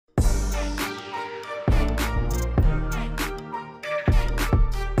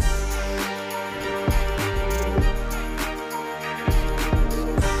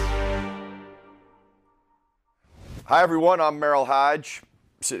Hi everyone, I'm Merril Hoge,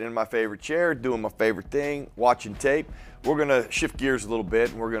 sitting in my favorite chair, doing my favorite thing, watching tape. We're gonna shift gears a little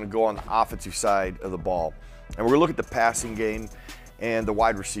bit and we're gonna go on the offensive side of the ball. And we're gonna look at the passing game and the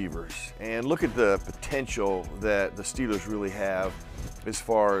wide receivers and look at the potential that the Steelers really have as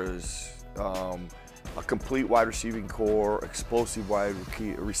far as a complete wide receiving core, explosive wide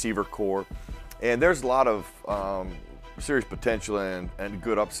receiver core. And there's a lot of serious potential and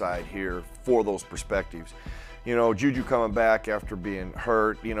good upside here for those perspectives. You know, Juju coming back after being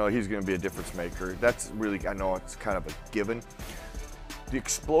hurt, you know, he's going to be a difference maker. That's really, I know it's kind of a given. The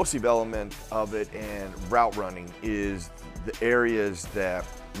explosive element of it and route running is the areas that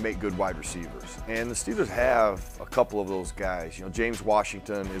make good wide receivers. And the Steelers have a couple of those guys. You know, James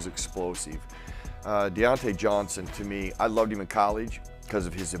Washington is explosive. Deontay Johnson, to me, I loved him in college because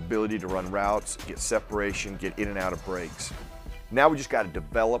of his ability to run routes, get separation, get in and out of breaks. Now we just got to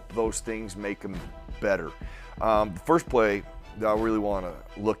develop those things, make them better. The first play that I really want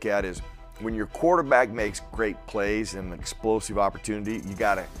to look at is when your quarterback makes great plays and an explosive opportunity, you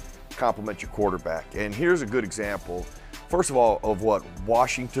got to compliment your quarterback. And here's a good example. First of all, of what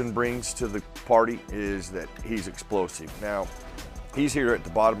Washington brings to the party is that he's explosive. Now, he's here at the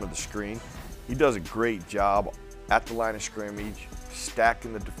bottom of the screen. He does a great job at the line of scrimmage,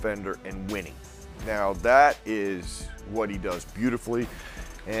 stacking the defender and winning. Now, that is what he does beautifully.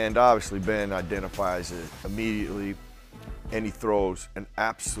 And obviously Ben identifies it immediately, and he throws an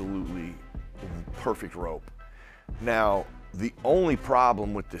absolutely perfect rope. Now, the only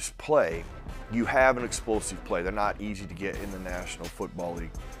problem with this play, you have an explosive play. They're not easy to get in the National Football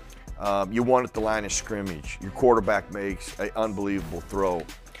League. You want at the line of scrimmage. Your quarterback makes an unbelievable throw.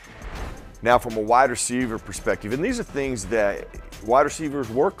 Now, from a wide receiver perspective, and these are things that wide receivers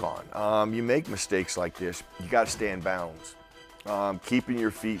work on. You make mistakes like this, you got to stay in bounds. Keeping your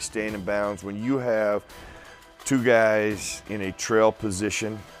feet, staying in bounds. When you have two guys in a trail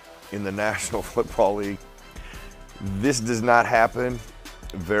position in the National Football League, this does not happen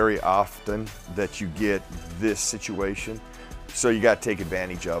very often that you get this situation. So you got to take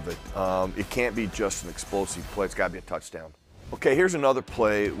advantage of it. It can't be just an explosive play, it's got to be a touchdown. Okay, here's another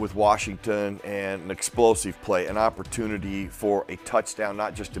play with Washington and an explosive play, an opportunity for a touchdown,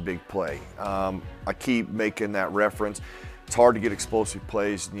 not just a big play. I keep making that reference. It's hard to get explosive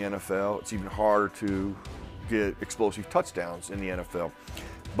plays in the NFL. It's even harder to get explosive touchdowns in the NFL.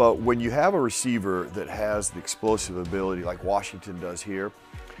 But when you have a receiver that has the explosive ability like Washington does here,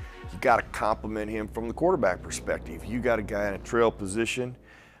 you got to compliment him from the quarterback perspective. You got a guy in a trail position,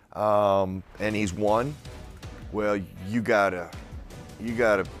 and he's won. Well, you gotta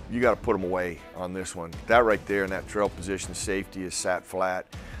put him away on this one. That right there in that trail position, the safety is sat flat.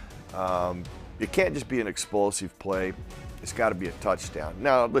 It can't just be an explosive play. It's got to be a touchdown.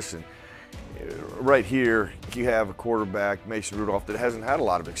 Now, listen, right here, you have a quarterback, Mason Rudolph, that hasn't had a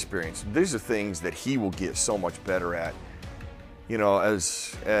lot of experience. These are things that he will get so much better at, you know,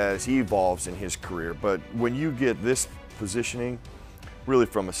 as he evolves in his career. But when you get this positioning, really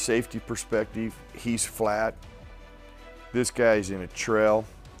from a safety perspective, he's flat. This guy's in a trail.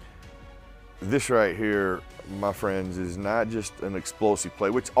 This right here, my friends, is not just an explosive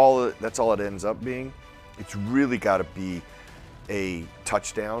play, which that's all it ends up being. It's really got to be a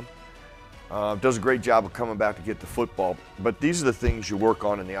touchdown. Does a great job of coming back to get the football. But these are the things you work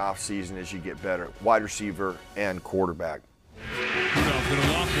on in the offseason as you get better. Wide receiver and quarterback. Rudolph going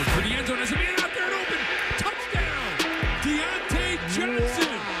to loft one for the end zone. As he out there and open. Touchdown! Deontay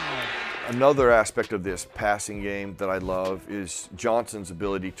Johnson! Another aspect of this passing game that I love is Johnson's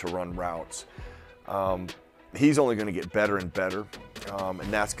ability to run routes. He's only going to get better and better, and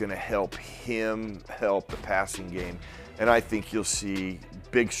that's going to help him help the passing game. And I think you'll see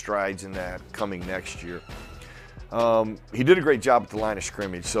big strides in that coming next year. He did a great job at the line of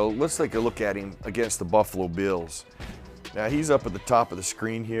scrimmage, so let's take a look at him against the Buffalo Bills. Now he's up at the top of the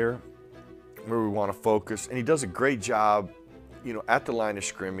screen here where we want to focus, and he does a great job, you know, at the line of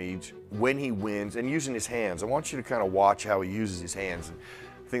scrimmage when he wins and using his hands. I want you to kind of watch how he uses his hands. And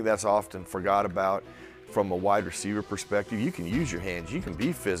I think that's often forgot about from a wide receiver perspective. You can use your hands, you can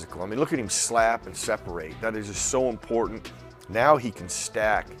be physical. I mean, look at him slap and separate. That is just so important. Now he can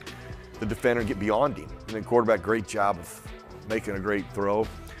stack the defender and get beyond him. And then quarterback, great job of making a great throw.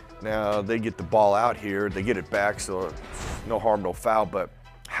 Now they get the ball out here, they get it back, so no harm, no foul. But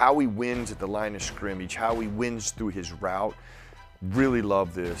how he wins at the line of scrimmage, how he wins through his route, really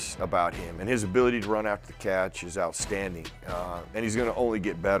love this about him. And his ability to run after the catch is outstanding. And he's gonna only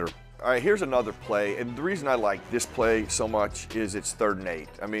get better. All right, here's another play, and the reason I like this play so much is it's 3rd and 8.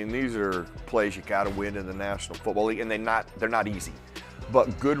 I mean, these are plays you gotta win in the National Football League, and they're not easy.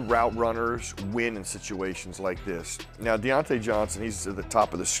 but good route runners win in situations like this. Now, Deontay Johnson, he's at the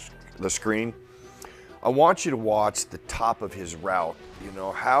top of the screen. I want you to watch the top of his route, you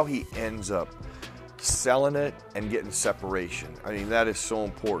know, how he ends up selling it and getting separation. I mean, that is so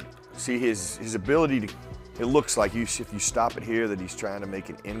important. See his ability to, it looks like if you stop it here that he's trying to make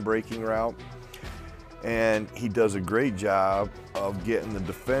an in-breaking route. And he does a great job of getting the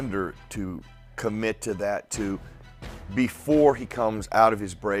defender to commit to that too before he comes out of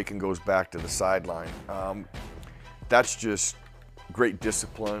his break and goes back to the sideline. That's just great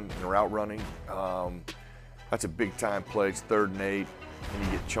discipline and route running. That's a big time play. It's 3rd and 8, and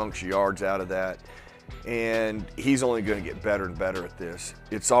you get chunks of yards out of that. And he's only going to get better and better at this.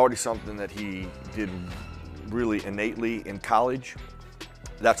 It's already something that he did really innately in college.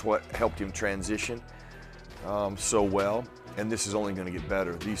 That's what helped him transition so well. And this is only going to get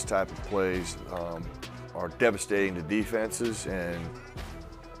better. These type of plays are devastating to defenses, and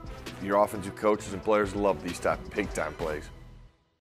your offensive coaches and players love these type of big time plays.